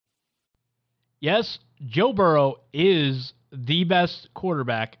Yes, Joe Burrow is the best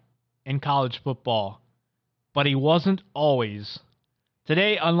quarterback in college football, but he wasn't always.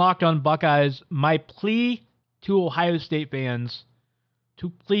 Today on Locked On Buckeyes, my plea to Ohio State fans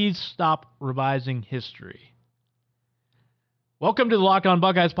to please stop revising history. Welcome to the Locked On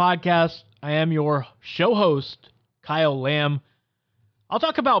Buckeyes podcast. I am your show host, Kyle Lamb. I'll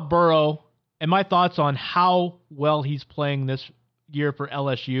talk about Burrow and my thoughts on how well he's playing this year for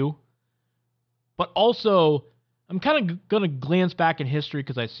LSU. But also, I'm kind of going to glance back in history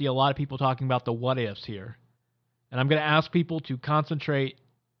because I see a lot of people talking about the what ifs here. And I'm going to ask people to concentrate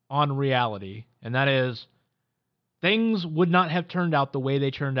on reality. And that is, things would not have turned out the way they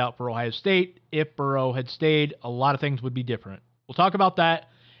turned out for Ohio State. If Burrow had stayed, a lot of things would be different. We'll talk about that.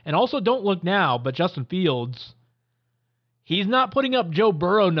 And also, don't look now, but Justin Fields, he's not putting up Joe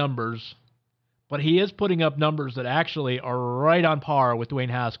Burrow numbers, but he is putting up numbers that actually are right on par with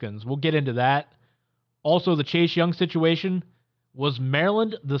Dwayne Haskins. We'll get into that. Also, the Chase Young situation. Was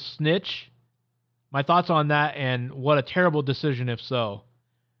Maryland the snitch? My thoughts on that and what a terrible decision if so.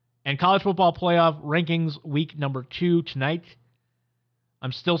 And college football playoff rankings week number 2 tonight.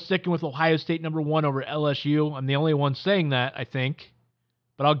 I'm still sticking with Ohio State number 1 over LSU. I'm the only one saying that, I think.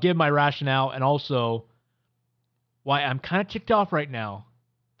 But I'll give my rationale and also why I'm kind of ticked off right now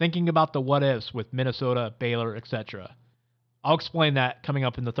thinking about the what ifs with Minnesota, Baylor, etc. I'll explain that coming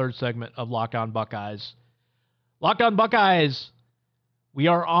up in the third segment of Locked On Buckeyes. Locked On Buckeyes, we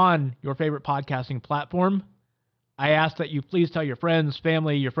are on your favorite podcasting platform. I ask that you please tell your friends,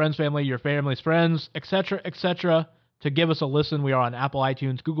 family, your friends' family, your family's friends, etc., to give us a listen. We are on Apple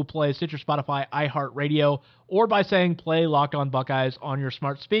iTunes, Google Play, Stitcher, Spotify, iHeartRadio, or by saying play Locked On Buckeyes on your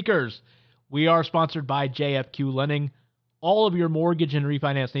smart speakers. We are sponsored by JFQ Lending. All of your mortgage and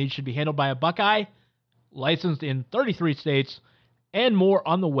refinance needs should be handled by a Buckeye, licensed in 33 states, and more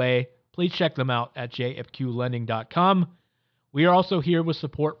on the way. Please check them out at jfqlending.com. We are also here with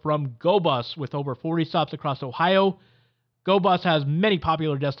support from GoBus with over 40 stops across Ohio. GoBus has many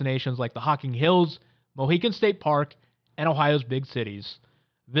popular destinations like the Hocking Hills, Mohegan State Park, and Ohio's big cities.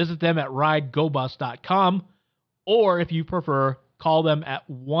 Visit them at ridegobus.com, or if you prefer, call them at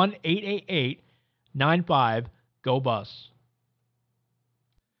 1-888-95-GO-BUS.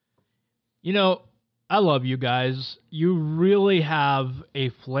 You know, I love you guys. You really have a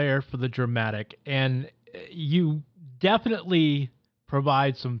flair for the dramatic, and you definitely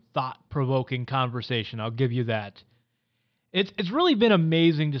provide some thought-provoking conversation. I'll give you that. It's really been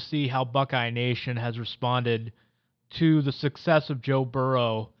amazing to see how Buckeye Nation has responded to the success of Joe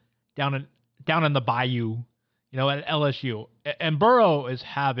Burrow down in the bayou, at LSU. And Burrow is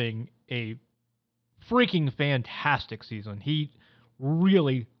having a freaking fantastic season. He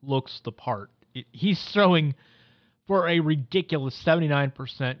really looks the part. He's throwing for a ridiculous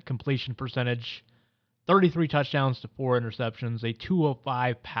 79% completion percentage, 33 touchdowns to 4 interceptions, a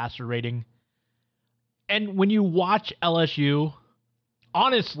 205 passer rating. And when you watch LSU,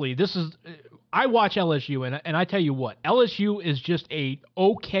 honestly, I watch LSU, and I tell you what, LSU is just a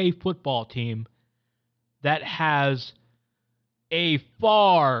okay football team that has a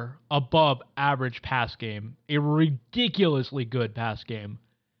far above average pass game, a ridiculously good pass game.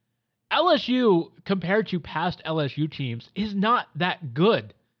 LSU, compared to past LSU teams, is not that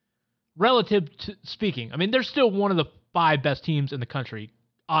good, relative to speaking. I mean, they're still one of the 5 best teams in the country,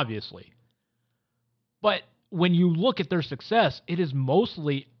 obviously. But when you look at their success, it is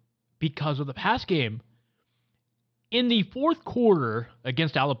mostly because of the pass game. In the fourth quarter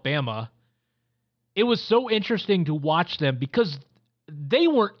against Alabama, it was so interesting to watch them because they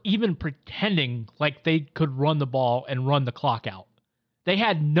weren't even pretending like they could run the ball and run the clock out. They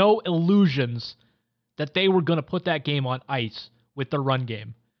had no illusions that they were going to put that game on ice with the run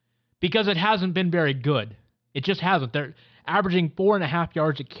game because it hasn't been very good. It just hasn't. They're averaging 4.5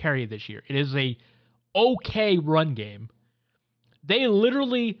 yards a carry this year. It is a okay run game. They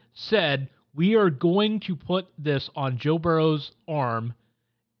literally said, we are going to put this on Joe Burrow's arm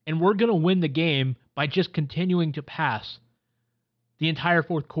and we're going to win the game by just continuing to pass the entire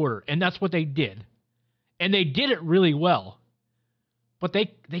fourth quarter. And that's what they did. And they did it really well. But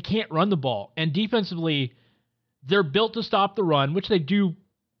they can't run the ball. And defensively, they're built to stop the run, which they do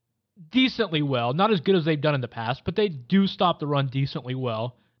decently well. Not as good as they've done in the past, but they do stop the run decently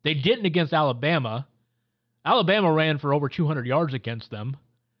well. They didn't against Alabama. Alabama ran for over 200 yards against them.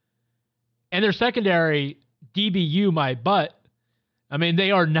 And their secondary, DBU my butt, I mean,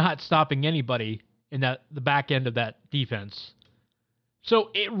 they are not stopping anybody in the back end of that defense. So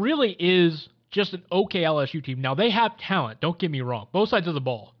it really is just an okay LSU team. Now, they have talent. Don't get me wrong. Both sides of the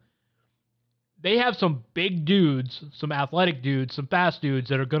ball. they have some big dudes, some athletic dudes, some fast dudes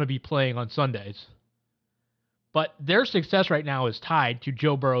that are going to be playing on Sundays. But their success right now is tied to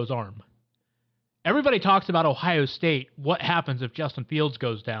Joe Burrow's arm. Everybody talks about Ohio State. What happens if Justin Fields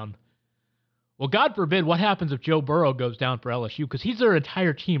goes down? Well, God forbid, what happens if Joe Burrow goes down for LSU? Because he's their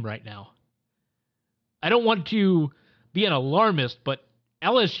entire team right now. I don't want to be an alarmist, but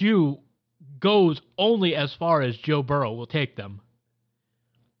LSU goes only as far as Joe Burrow will take them.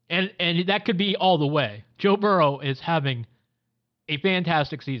 And that could be all the way. Joe Burrow is having a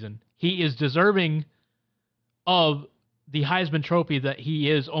fantastic season. He is deserving of the Heisman Trophy that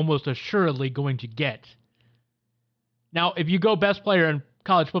he is almost assuredly going to get. Now, if you go best player in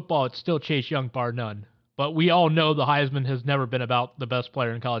college football, it's still Chase Young, bar none. But we all know the Heisman has never been about the best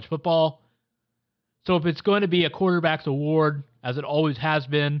player in college football. So if it's going to be a quarterback's award, as it always has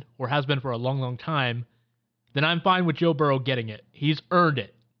been, or has been for a long, long time, then I'm fine with Joe Burrow getting it. He's earned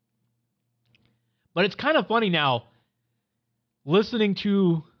it. But it's kind of funny now, listening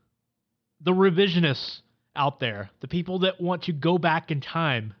to the revisionists out there, the people that want to go back in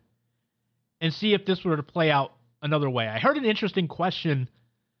time and see if this were to play out another way. I heard an interesting question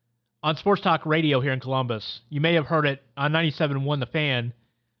on Sports Talk Radio here in Columbus. You may have heard it on 97.1 The Fan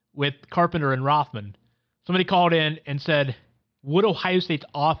with Carpenter and Rothman. Somebody called in and said, would Ohio State's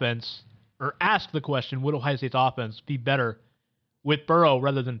offense, or asked the question, would Ohio State's offense be better with Burrow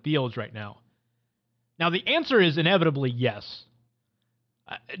rather than Fields right now? Now, the answer is inevitably yes.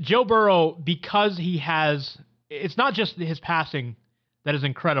 Joe Burrow, because he has, it's not just his passing that is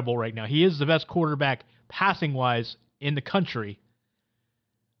incredible right now. He is the best quarterback passing-wise in the country.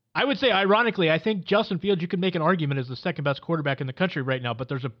 I would say, ironically, I think Justin Fields, you could make an argument, is the second best quarterback in the country right now, but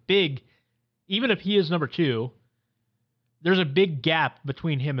there's a big, even if he is number two, there's a big gap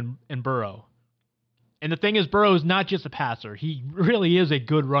between him and Burrow. And the thing is, Burrow is not just a passer. He really is a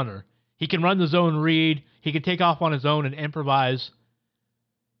good runner. He can run the zone read. He can take off on his own and improvise.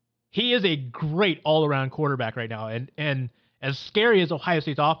 He is a great all-around quarterback right now. And as scary as Ohio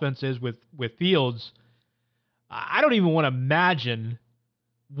State's offense is with Fields, I don't even want to imagine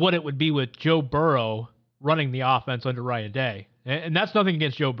what it would be with Joe Burrow running the offense under Ryan Day. And that's nothing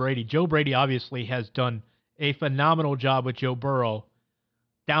against Joe Brady. Joe Brady obviously has done a phenomenal job with Joe Burrow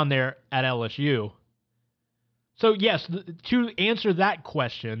down there at LSU. So, yes, to answer that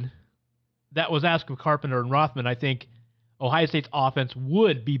question that was asked of Carpenter and Rothman, I think Ohio State's offense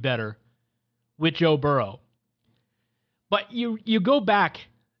would be better with Joe Burrow. But you go back,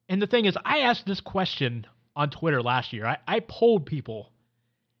 and the thing is, I asked this question on Twitter last year. I polled people.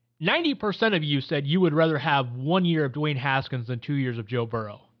 90% of you said you would rather have 1 year of Dwayne Haskins than 2 years of Joe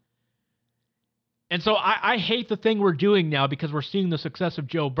Burrow. And so I hate the thing we're doing now because we're seeing the success of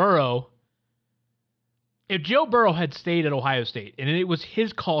Joe Burrow. If Joe Burrow had stayed at Ohio State and it was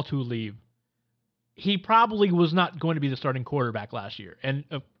his call to leave, he probably was not going to be the starting quarterback last year. And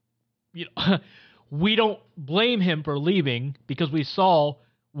we don't blame him for leaving because we saw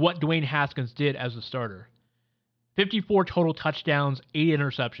what Dwayne Haskins did as a starter. 54 total touchdowns, 8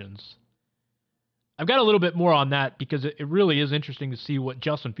 interceptions. I've got a little bit more on that because it really is interesting to see what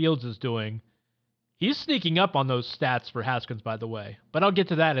Justin Fields is doing. He's sneaking up on those stats for Haskins, by the way, but I'll get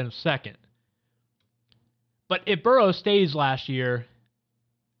to that in a second. But if Burrow stays last year,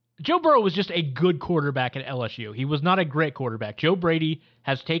 Joe Burrow was just a good quarterback at LSU. He was not a great quarterback. Joe Brady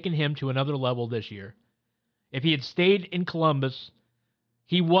has taken him to another level this year. If he had stayed in Columbus,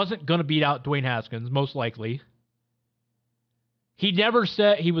 he wasn't going to beat out Dwayne Haskins, most likely. He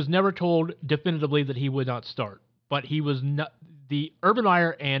was never told definitively that he would not start, but he was not. The Urban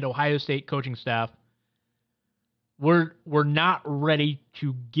Meyer and Ohio State coaching staff were not ready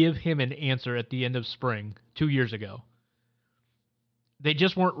to give him an answer at the end of spring 2 years ago. They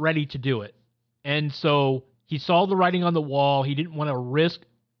just weren't ready to do it. And so he saw the writing on the wall. He didn't want to risk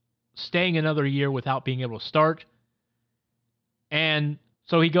staying another year without being able to start. And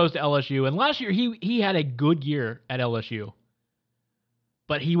so he goes to LSU. And last year, he had a good year at LSU.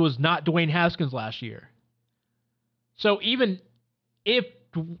 But he was not Dwayne Haskins last year. So even if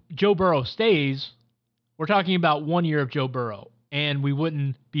Joe Burrow stays, we're talking about 1 year of Joe Burrow. And we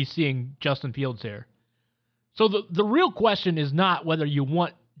wouldn't be seeing Justin Fields here. So the real question is not whether you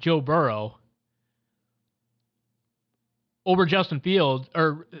want Joe Burrow over Justin Fields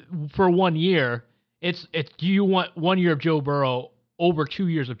or for 1 year. It's do you want 1 year of Joe Burrow over 2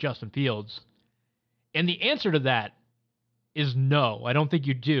 years of Justin Fields? And the answer to that is no. I don't think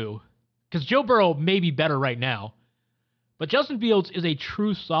you do. Because Joe Burrow may be better right now. But Justin Fields is a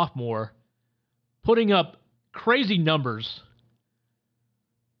true sophomore putting up crazy numbers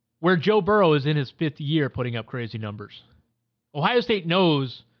where Joe Burrow is in his 5th year putting up crazy numbers. Ohio State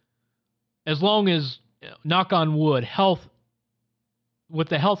knows as long as, knock on wood, with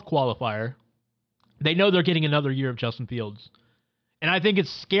the health qualifier, they know they're getting another year of Justin Fields. And I think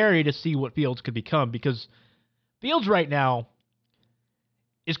it's scary to see what Fields could become, because Fields right now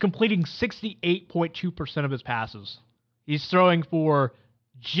is completing 68.2% of his passes. He's throwing for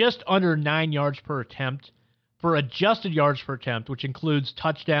just under 9 yards per attempt. For adjusted yards per attempt, which includes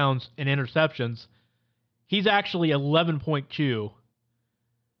touchdowns and interceptions, he's actually 11.2.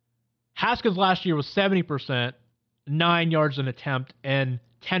 Haskins last year was 70%, 9 yards an attempt, and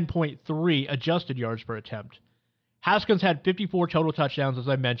 10.3 adjusted yards per attempt. Haskins had 54 total touchdowns, as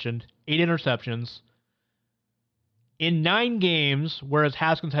I mentioned, 8 interceptions. In 9 games, whereas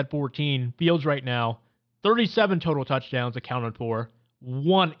Haskins had 14, Fields right now, 37 total touchdowns accounted for,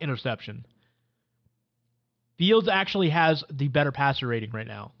 1 interception. Fields actually has the better passer rating right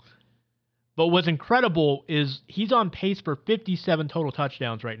now. But what's incredible is he's on pace for 57 total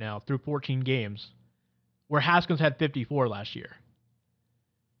touchdowns right now through 14 games, where Haskins had 54 last year.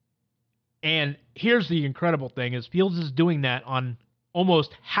 And here's the incredible thing is Fields is doing that on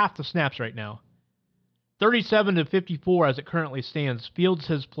almost half the snaps right now. 37 to 54 as it currently stands. Fields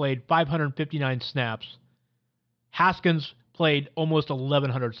has played 559 snaps. Haskins played almost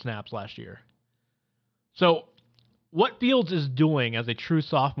 1,100 snaps last year. So what Fields is doing as a true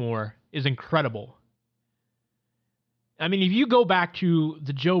sophomore is incredible. I mean, if you go back to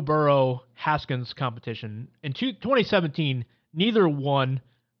the Joe Burrow-Haskins competition, in 2017, neither one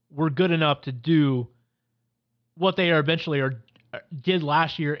were good enough to do what they did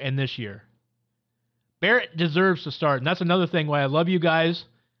last year and this year. Barrett deserves to start, and that's another thing why I love you guys.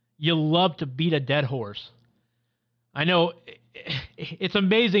 You love to beat a dead horse. I know it's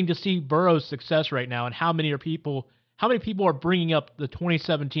amazing to see Burrow's success right now, and how many people are bringing up the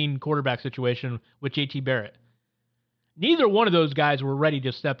 2017 quarterback situation with JT Barrett. Neither one of those guys were ready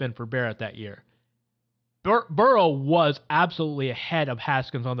to step in for Barrett that year. Burrow was absolutely ahead of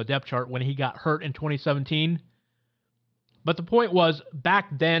Haskins on the depth chart when he got hurt in 2017. But the point was, back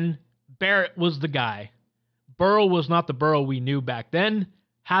then, Barrett was the guy. Burrow was not the Burrow we knew back then.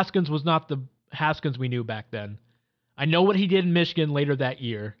 Haskins was not the Haskins we knew back then. I know what he did in Michigan later that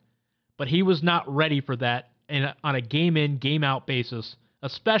year, but he was not ready for that on a game-in, game-out basis,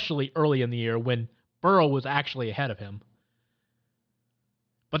 especially early in the year when Burrow was actually ahead of him.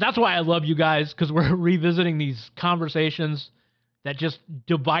 But that's why I love you guys, because we're revisiting these conversations that just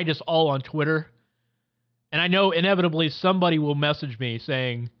divide us all on Twitter. And I know inevitably somebody will message me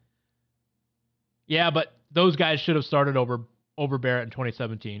saying, yeah, but those guys should have started over Barrett in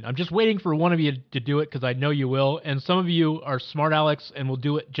 2017. I'm just waiting for one of you to do it because I know you will. And some of you are smart Alex and will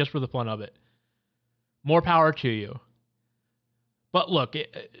do it just for the fun of it. More power to you. But look,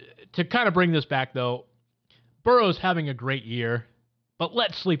 to kind of bring this back, though, Burrow's having a great year. But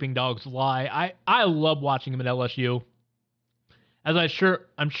let sleeping dogs lie. I love watching him at LSU. As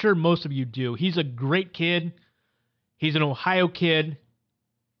I'm sure most of you do. He's a great kid. He's an Ohio kid.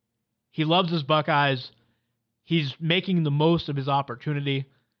 He loves his Buckeyes. He's making the most of his opportunity.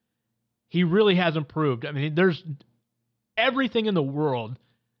 He really has improved. I mean, there's everything in the world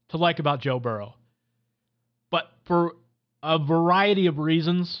to like about Joe Burrow. But for a variety of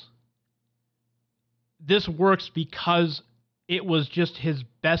reasons, this works because it was just his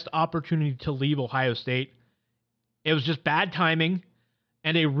best opportunity to leave Ohio State. It was just bad timing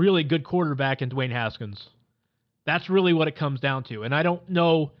and a really good quarterback in Dwayne Haskins. That's really what it comes down to. And I don't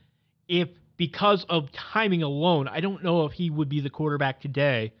know if, because of timing alone, I don't know if he would be the quarterback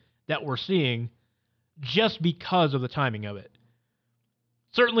today that we're seeing just because of the timing of it.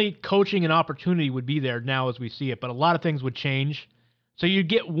 Certainly, coaching and opportunity would be there now as we see it, but a lot of things would change. So you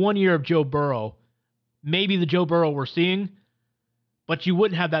get 1 year of Joe Burrow, maybe the Joe Burrow we're seeing, but you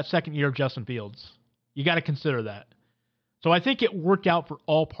wouldn't have that second year of Justin Fields. You got to consider that. So I think it worked out for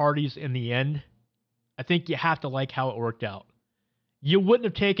all parties in the end. I think you have to like how it worked out. You wouldn't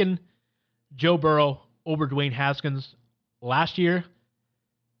have taken Joe Burrow over Dwayne Haskins last year.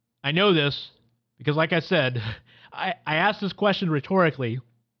 I know this because, like I said, I asked this question rhetorically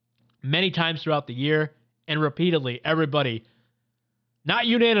many times throughout the year, and repeatedly, everybody, not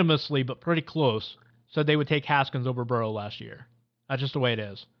unanimously, but pretty close, said they would take Haskins over Burrow last year. That's just the way it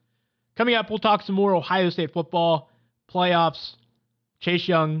is. Coming up, we'll talk some more Ohio State football, playoffs, Chase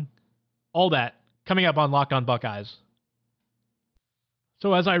Young, all that, coming up on Locked On Buckeyes.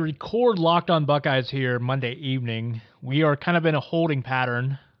 So as I record Locked On Buckeyes here Monday evening, we are kind of in a holding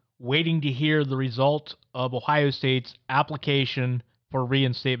pattern, waiting to hear the result of Ohio State's application for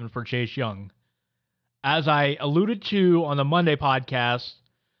reinstatement for Chase Young. As I alluded to on the Monday podcast,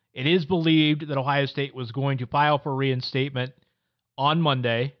 it is believed that Ohio State was going to file for reinstatement on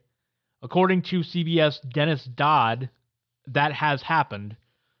Monday. According to CBS Dennis Dodd, that has happened.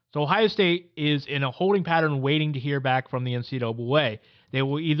 So Ohio State is in a holding pattern waiting to hear back from the NCAA. They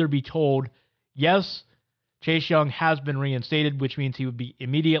will either be told, yes, Chase Young has been reinstated, which means he would be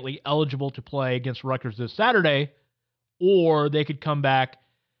immediately eligible to play against Rutgers this Saturday, or they could come back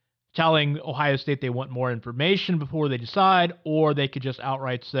telling Ohio State they want more information before they decide, or they could just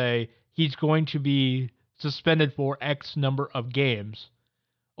outright say he's going to be suspended for X number of games.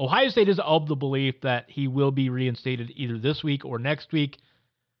 Ohio State is of the belief that he will be reinstated either this week or next week,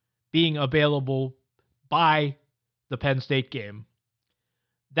 being available by the Penn State game.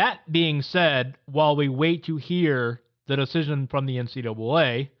 That being said, while we wait to hear the decision from the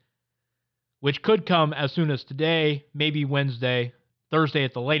NCAA, which could come as soon as today, maybe Wednesday, Thursday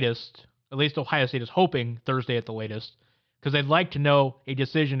at the latest, at least Ohio State is hoping Thursday at the latest, because they'd like to know a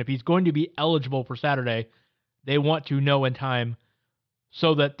decision. If he's going to be eligible for Saturday, they want to know in time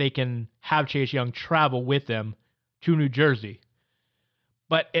so that they can have Chase Young travel with them to New Jersey.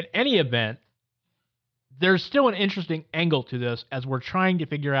 But in any event, there's still an interesting angle to this as we're trying to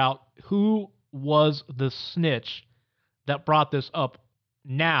figure out who was the snitch that brought this up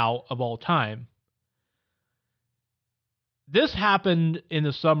now of all time. This happened in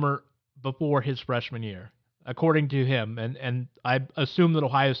the summer before his freshman year, according to him, and I assume that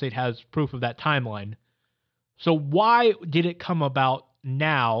Ohio State has proof of that timeline. So why did it come about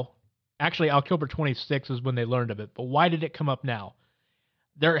now? Actually, October 26th is when they learned of it, but why did it come up now?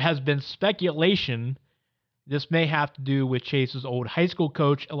 There has been speculation this may have to do with Chase's old high school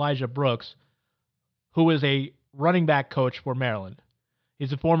coach, Elijah Brooks, who is a running back coach for Maryland.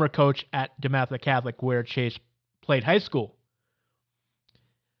 He's a former coach at DeMatha Catholic, where Chase played high school.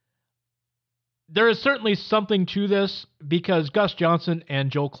 There is certainly something to this because Gus Johnson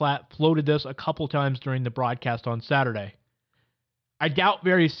and Joel Klatt floated this a couple times during the broadcast on Saturday. I doubt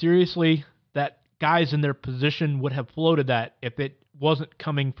very seriously that guys in their position would have floated that if it wasn't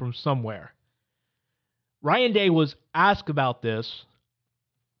coming from somewhere. Ryan Day was asked about this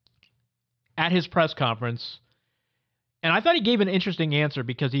at his press conference, and I thought he gave an interesting answer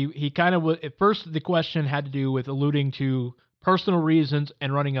because he kind of, at first the question had to do with alluding to personal reasons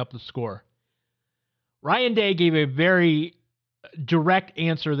and running up the score. Ryan Day gave a very direct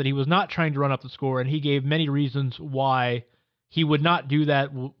answer that he was not trying to run up the score, and he gave many reasons why he would not do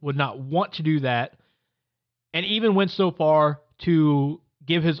that, would not want to do that, and even went so far to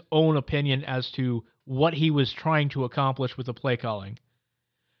give his own opinion as to what he was trying to accomplish with the play calling.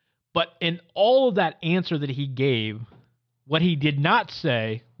 But in all of that answer that he gave, what he did not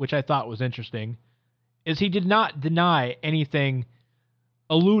say, which I thought was interesting, is he did not deny anything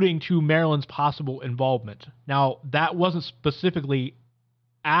alluding to Maryland's possible involvement. Now, that wasn't specifically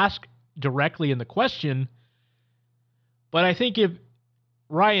asked directly in the question, but I think if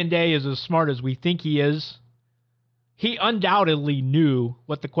Ryan Day is as smart as we think he is, he undoubtedly knew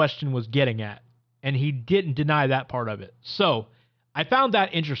what the question was getting at, and he didn't deny that part of it. So I found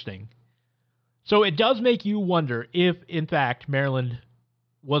that interesting. So it does make you wonder if, in fact, Maryland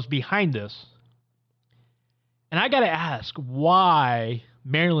was behind this. And I got to ask why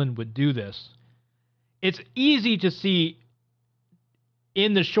Maryland would do this. It's easy to see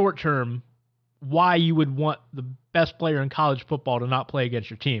in the short term why you would want the best player in college football to not play against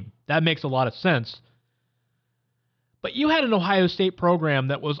your team. That makes a lot of sense. But you had an Ohio State program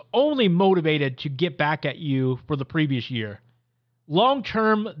that was only motivated to get back at you for the previous year. Long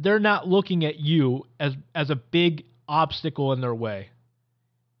term, they're not looking at you as a big obstacle in their way.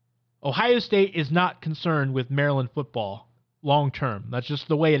 Ohio State is not concerned with Maryland football long term. That's just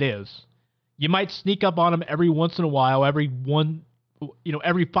the way it is. You might sneak up on them every once in a while, every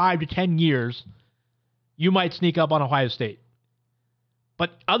 5 to 10 years, you might sneak up on Ohio State.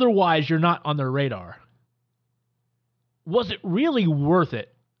 But otherwise, you're not on their radar. Was it really worth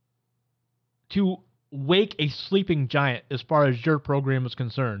it to wake a sleeping giant as far as your program is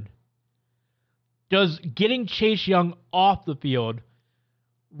concerned? Does getting Chase Young off the field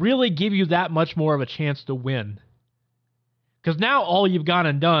really give you that much more of a chance to win? Because now all you've gone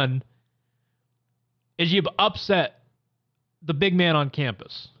and done is you've upset the big man on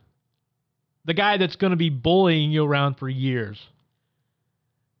campus, the guy that's going to be bullying you around for years.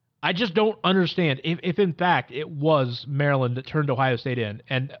 I just don't understand if in fact it was Maryland that turned Ohio State in.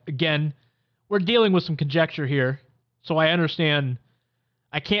 And again, we're dealing with some conjecture here, so I understand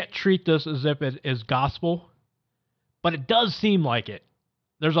I can't treat this as if it is gospel, but it does seem like it.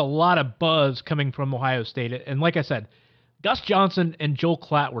 There's a lot of buzz coming from Ohio State. And like I said, Gus Johnson and Joel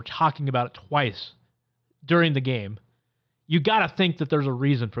Klatt were talking about it twice during the game. You got to think that there's a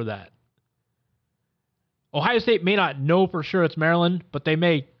reason for that. Ohio State may not know for sure it's Maryland, but they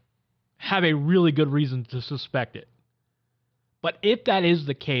may have a really good reason to suspect it. But if that is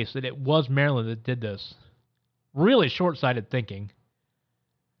the case, that it was Maryland that did this, really short-sighted thinking.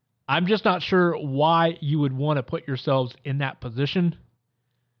 I'm just not sure why you would want to put yourselves in that position.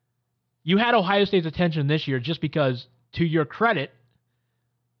 You had Ohio State's attention this year just because, to your credit,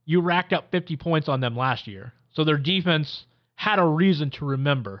 you racked up 50 points on them last year. So their defense had a reason to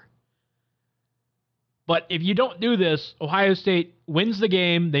remember. But if you don't do this, Ohio State wins the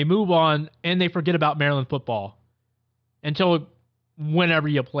game, they move on, and they forget about Maryland football until whenever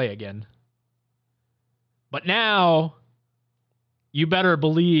you play again. But now, you better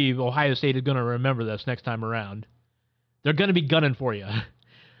believe Ohio State is going to remember this next time around. They're going to be gunning for you.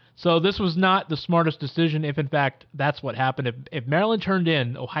 So this was not the smartest decision if, in fact, that's what happened. If Maryland turned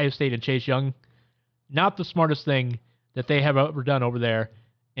in Ohio State and Chase Young, not the smartest thing that they have ever done over there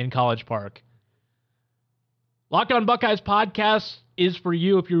in College Park. Locked On Buckeyes podcast is for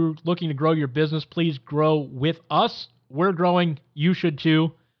you if you're looking to grow your business. Please grow with us. We're growing. You should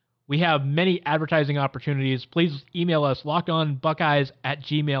too. We have many advertising opportunities. Please email us,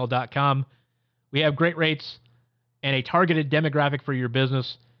 lockedonbuckeyes@gmail.com. We have great rates and a targeted demographic for your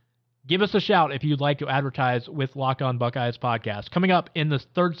business. Give us a shout if you'd like to advertise with Locked On Buckeyes podcast. Coming up in this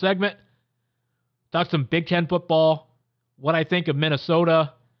third segment, talk some Big Ten football, what I think of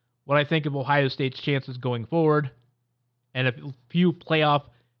Minnesota, what I think of Ohio State's chances going forward, and a few playoff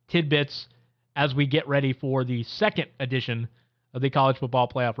tidbits as we get ready for the second edition of the College Football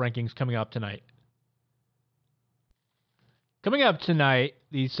Playoff Rankings coming up tonight. Coming up tonight,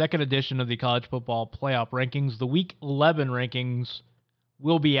 the second edition of the College Football Playoff Rankings, the Week 11 rankings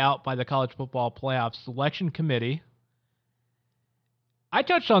will be out by the College Football Playoff Selection Committee. I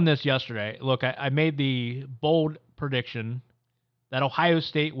touched on this yesterday. Look, I made the bold prediction that Ohio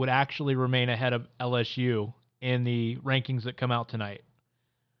State would actually remain ahead of LSU in the rankings that come out tonight.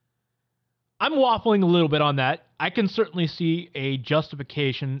 I'm waffling a little bit on that. I can certainly see a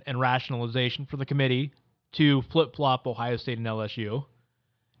justification and rationalization for the committee to flip-flop Ohio State and LSU.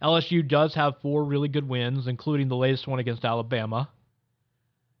 LSU does have 4 really good wins, including the latest one against Alabama.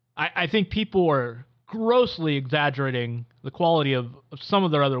 I think people are grossly exaggerating the quality of some of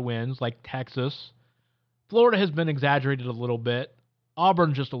their other wins, like Texas. Florida has been exaggerated a little bit.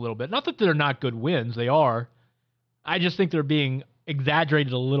 Auburn just a little bit. Not that they're not good wins. They are. I just think they're being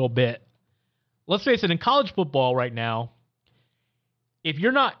exaggerated a little bit. Let's face it, in college football right now, if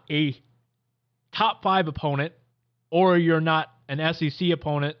you're not a top 5 opponent, or you're not an SEC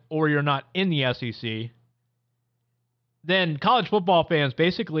opponent, or you're not in the SEC, then college football fans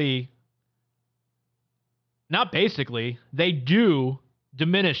they do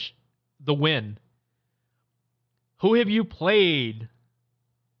diminish the win. Who have you played?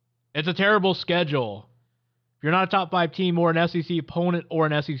 It's a terrible schedule. If you're not a top 5 team or an SEC opponent or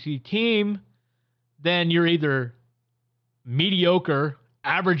an SEC team, then you're either mediocre,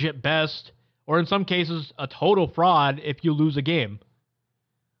 average at best, or in some cases, a total fraud if you lose a game.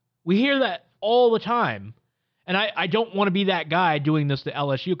 We hear that all the time. And I don't want to be that guy doing this to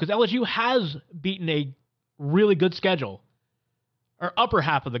LSU, because LSU has beaten a really good schedule, or upper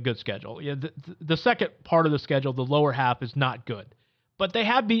half of the good schedule. Yeah, the second part of the schedule, the lower half, is not good. But they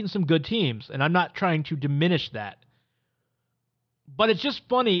have beaten some good teams, and I'm not trying to diminish that. But it's just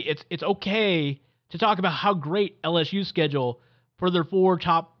funny. It's okay to talk about how great LSU's schedule for their 4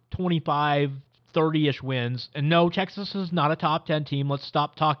 top 25, 30-ish wins. And no, Texas is not a top 10 team. Let's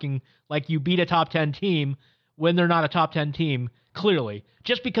stop talking like you beat a top 10 team when they're not a top 10 team, clearly.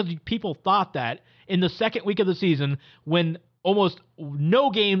 Just because people thought that in the second week of the season, when almost no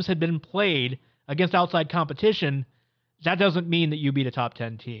games had been played against outside competition, that doesn't mean that you beat a top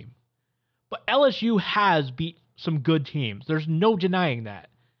 10 team. But LSU has beat some good teams. There's no denying that.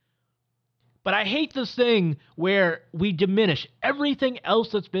 But I hate this thing where we diminish everything else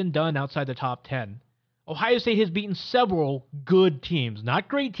that's been done outside the top 10. Ohio State has beaten several good teams. Not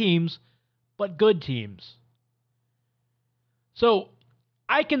great teams, but good teams. So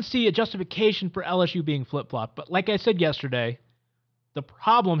I can see a justification for LSU being flip-flopped. But like I said yesterday, the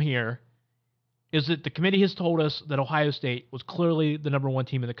problem here is that the committee has told us that Ohio State was clearly the number 1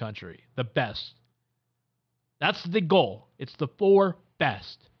 team in the country, the best. That's the goal. It's the 4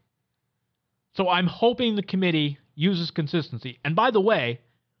 best. So I'm hoping the committee uses consistency. And by the way,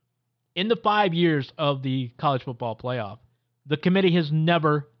 in the 5 years of the college football playoff, the committee has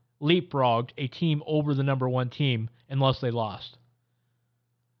never leapfrogged a team over the number 1 team unless they lost.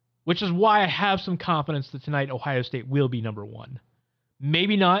 Which is why I have some confidence that tonight Ohio State will be number 1.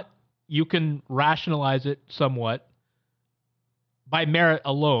 Maybe not. You can rationalize it somewhat by merit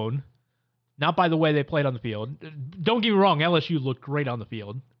alone, not by the way they played on the field. Don't get me wrong, LSU looked great on the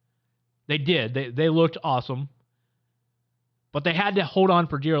field. They did. They looked awesome. But they had to hold on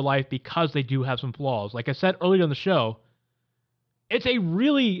for dear life because they do have some flaws. Like I said earlier in the show, it's a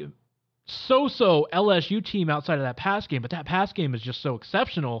really so-so LSU team outside of that pass game, but that pass game is just so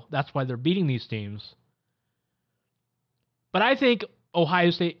exceptional. That's why they're beating these teams. But I think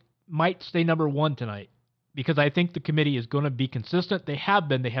Ohio State might stay number one tonight because I think the committee is going to be consistent. They have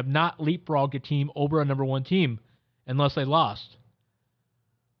been. They have not leapfrogged a team over a number one team unless they lost.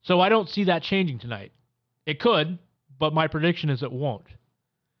 So I don't see that changing tonight. It could, but my prediction is it won't.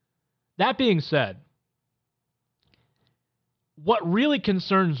 That being said, what really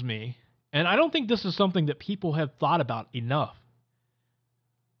concerns me, and I don't think this is something that people have thought about enough,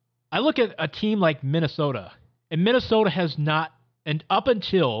 I look at a team like Minnesota, and Minnesota has not, and up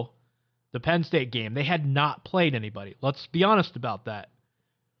until the Penn State game, they had not played anybody. Let's be honest about that.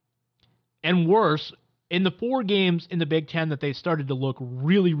 And worse, in the 4 games in the Big Ten that they started to look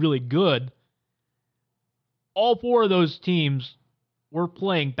really, really good, all 4 of those teams were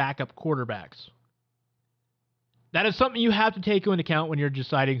playing backup quarterbacks. That is something you have to take into account when you're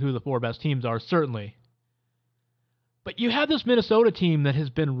deciding who the 4 best teams are, certainly. But you have this Minnesota team that has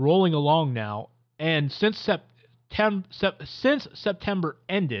been rolling along now, and since September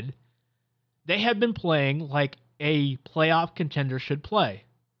ended, they have been playing like a playoff contender should play.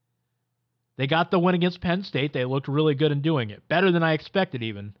 They got the win against Penn State. They looked really good in doing it. Better than I expected,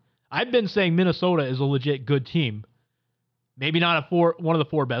 even. I've been saying Minnesota is a legit good team. Maybe not one of the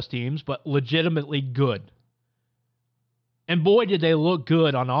 4 best teams, but legitimately good. And boy, did they look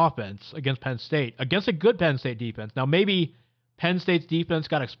good on offense against Penn State, against a good Penn State defense. Now, maybe Penn State's defense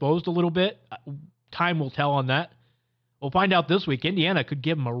got exposed a little bit. Time will tell on that. We'll find out this week. Indiana could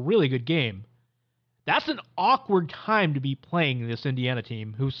give them a really good game. That's an awkward time to be playing this Indiana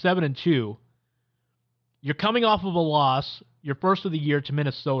team, who's 7-2. You're coming off of a loss, your first of the year to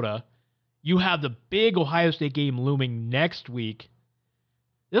Minnesota. You have the big Ohio State game looming next week.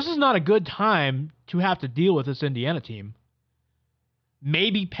 This is not a good time to have to deal with this Indiana team.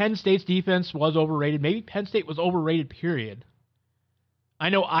 Maybe Penn State's defense was overrated. Maybe Penn State was overrated, period. I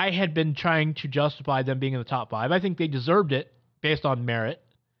know I had been trying to justify them being in the top 5. I think they deserved it based on merit.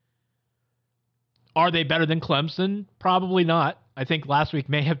 Are they better than Clemson? Probably not. I think last week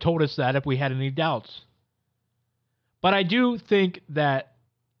may have told us that if we had any doubts. But I do think that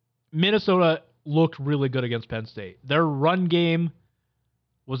Minnesota looked really good against Penn State. Their run game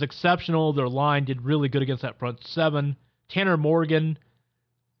was exceptional. Their line did really good against that front 7. Tanner Morgan,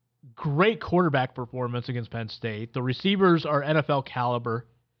 great quarterback performance against Penn State. The receivers are NFL caliber.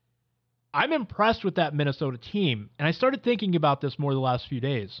 I'm impressed with that Minnesota team, and I started thinking about this more the last few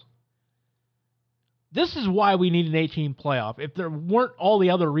days. This is why we need an 18 playoff, if there weren't all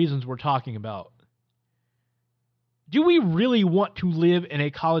the other reasons we're talking about. Do we really want to live in a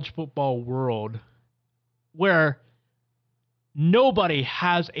college football world where nobody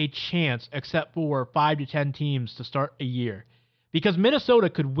has a chance except for 5 to 10 teams to start a year? Because Minnesota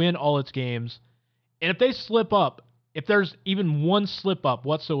could win all its games, and if they slip up, if there's even one slip up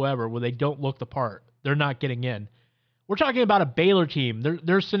whatsoever where they don't look the part, they're not getting in. We're talking about a Baylor team.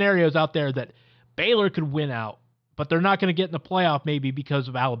 There's scenarios out there that Baylor could win out, but they're not going to get in the playoff maybe because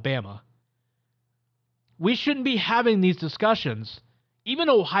of Alabama. We shouldn't be having these discussions. Even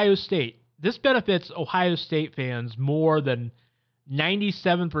Ohio State. This benefits Ohio State fans more than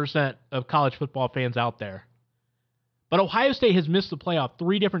 97% of college football fans out there. But Ohio State has missed the playoff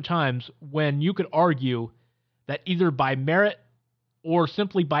 3 different times when you could argue that either by merit or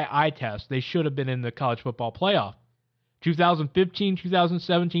simply by eye test, they should have been in the college football playoff. 2015,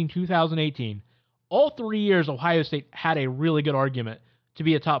 2017, 2018. All 3 years, Ohio State had a really good argument to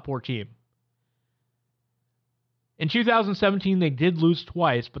be a top 4 team. In 2017, they did lose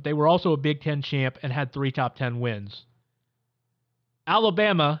twice, but they were also a Big Ten champ and had 3 top 10 wins.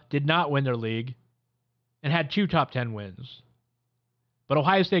 Alabama did not win their league and had 2 top 10 wins. But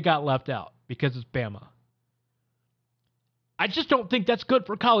Ohio State got left out because it's Bama. I just don't think that's good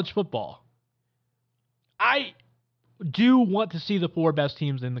for college football. I do want to see the 4 best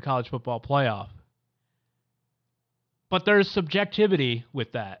teams in the college football playoff. But there's subjectivity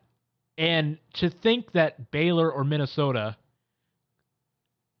with that. And to think that Baylor or Minnesota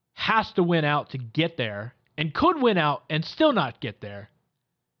has to win out to get there and could win out and still not get there,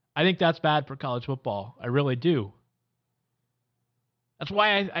 I think that's bad for college football. I really do. That's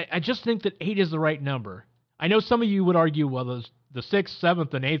why I just think that 8 is the right number. I know some of you would argue, well, the 6th,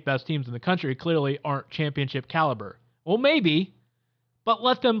 7th, and 8th best teams in the country clearly aren't championship caliber. Well, maybe, but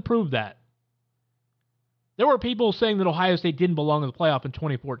let them prove that. There were people saying that Ohio State didn't belong in the playoff in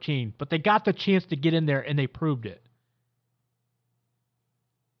 2014, but they got the chance to get in there and they proved it.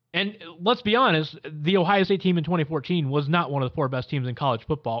 And let's be honest, the Ohio State team in 2014 was not one of the four best teams in college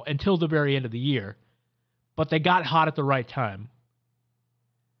football until the very end of the year. But they got hot at the right time.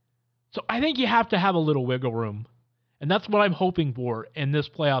 So I think you have to have a little wiggle room. And that's what I'm hoping for in this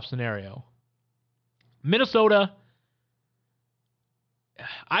playoff scenario. Minnesota,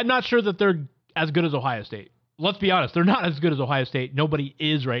 I'm not sure that they're as good as Ohio State. Let's be honest, they're not as good as Ohio State. Nobody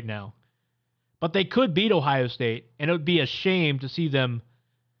is right now. But they could beat Ohio State, and it would be a shame to see them.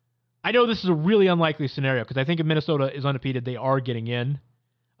 I know this is a really unlikely scenario because I think if Minnesota is undefeated, they are getting in.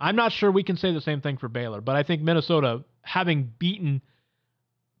 I'm not sure we can say the same thing for Baylor, but I think Minnesota, having beaten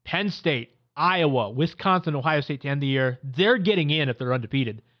Penn State, Iowa, Wisconsin, Ohio State to end the year, they're getting in if they're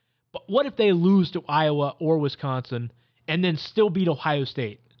undefeated. But what if they lose to Iowa or Wisconsin and then still beat Ohio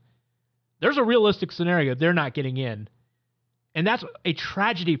State? There's a realistic scenario they're not getting in. And that's a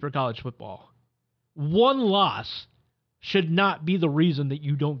tragedy for college football. One loss should not be the reason that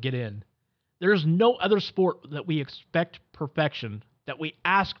you don't get in. There's no other sport that we expect perfection, that we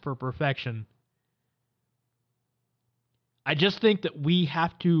ask for perfection. I just think that we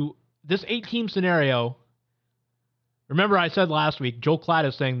have to, this 8-team scenario, remember I said last week, Joel Klatt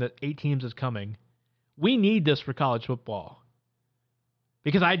is saying that 8 teams is coming. We need this for college football.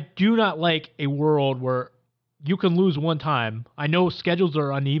 Because I do not like a world where you can lose one time. I know schedules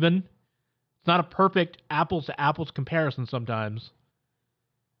are uneven. It's not a perfect apples-to-apples comparison sometimes.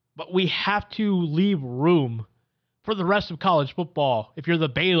 But we have to leave room for the rest of college football if you're the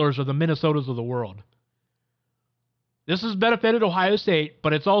Baylors or the Minnesotas of the world. This has benefited Ohio State,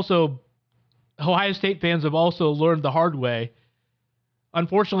 but it's also, Ohio State fans have also learned the hard way.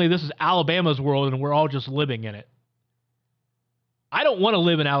 Unfortunately, this is Alabama's world, and we're all just living in it. I don't want to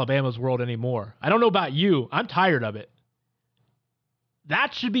live in Alabama's world anymore. I don't know about you. I'm tired of it.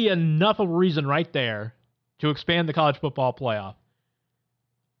 That should be enough of a reason right there to expand the college football playoff.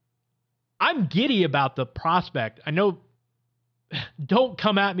 I'm giddy about the prospect. I know, don't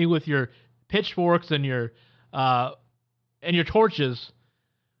come at me with your pitchforks and your torches,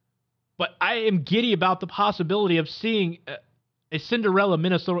 but I am giddy about the possibility of seeing a Cinderella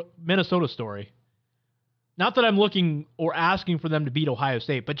Minnesota story. Not that I'm looking or asking for them to beat Ohio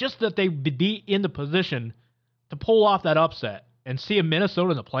State, but just that they be in the position to pull off that upset and see a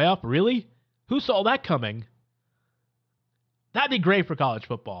Minnesota in the playoff. Really? Who saw that coming? That'd be great for college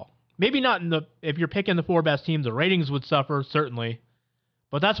football. Maybe not if you're picking the 4 best teams, the ratings would suffer, certainly.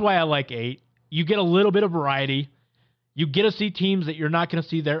 But that's why I like 8. You get a little bit of variety. You get to see teams that you're not going to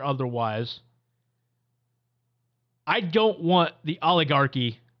see there otherwise. I don't want the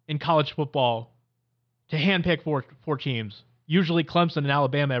oligarchy in college football to handpick four teams, usually Clemson and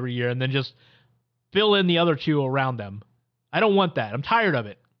Alabama every year, and then just fill in the other 2 around them. I don't want that. I'm tired of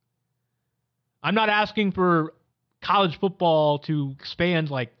it. I'm not asking for college football to expand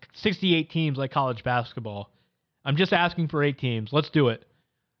like 68 teams like college basketball. I'm just asking for 8 teams. Let's do it.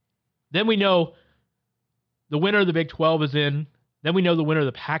 Then we know the winner of the Big 12 is in. Then we know the winner of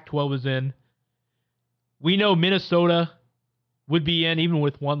the Pac-12 is in. We know Minnesota would be in even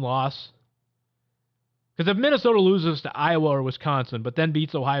with 1 loss. Because if Minnesota loses to Iowa or Wisconsin, but then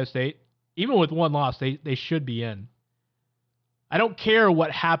beats Ohio State, even with 1 loss, they should be in. I don't care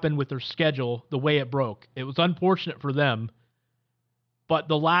what happened with their schedule, the way it broke. It was unfortunate for them. But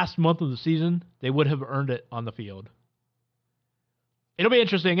the last month of the season, they would have earned it on the field. It'll be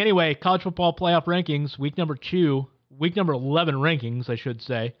interesting. Anyway, college football playoff rankings, week number 11 rankings, I should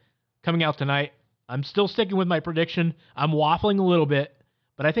say, coming out tonight. I'm still sticking with my prediction. I'm waffling a little bit.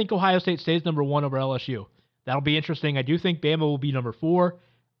 But I think Ohio State stays number 1 over LSU. That'll be interesting. I do think Bama will be number 4.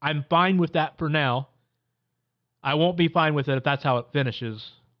 I'm fine with that for now. I won't be fine with it if that's how it finishes,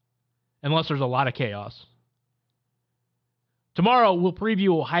 unless there's a lot of chaos. Tomorrow, we'll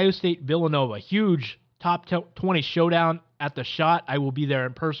preview Ohio State-Villanova. Huge top 20 showdown at the Shot. I will be there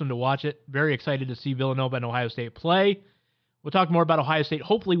in person to watch it. Very excited to see Villanova and Ohio State play. We'll talk more about Ohio State.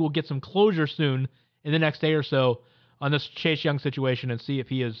 Hopefully, we'll get some closure soon in the next day or so on this Chase Young situation and see if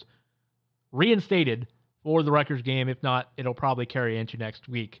he is reinstated for the Rutgers game. If not, it'll probably carry into next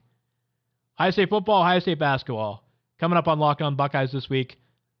week. Ohio State football, Ohio State basketball. Coming up on Locked On Buckeyes this week.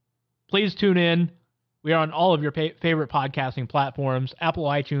 Please tune in. We are on all of your favorite podcasting platforms, Apple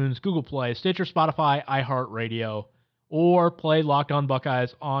iTunes, Google Play, Stitcher, Spotify, iHeartRadio, or play Locked On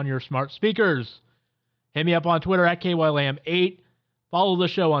Buckeyes on your smart speakers. Hit me up on Twitter at KYLAM8. Follow the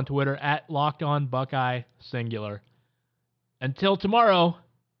show on Twitter at Locked On Buckeye Singular. Until tomorrow,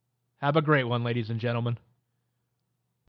 have a great one, ladies and gentlemen.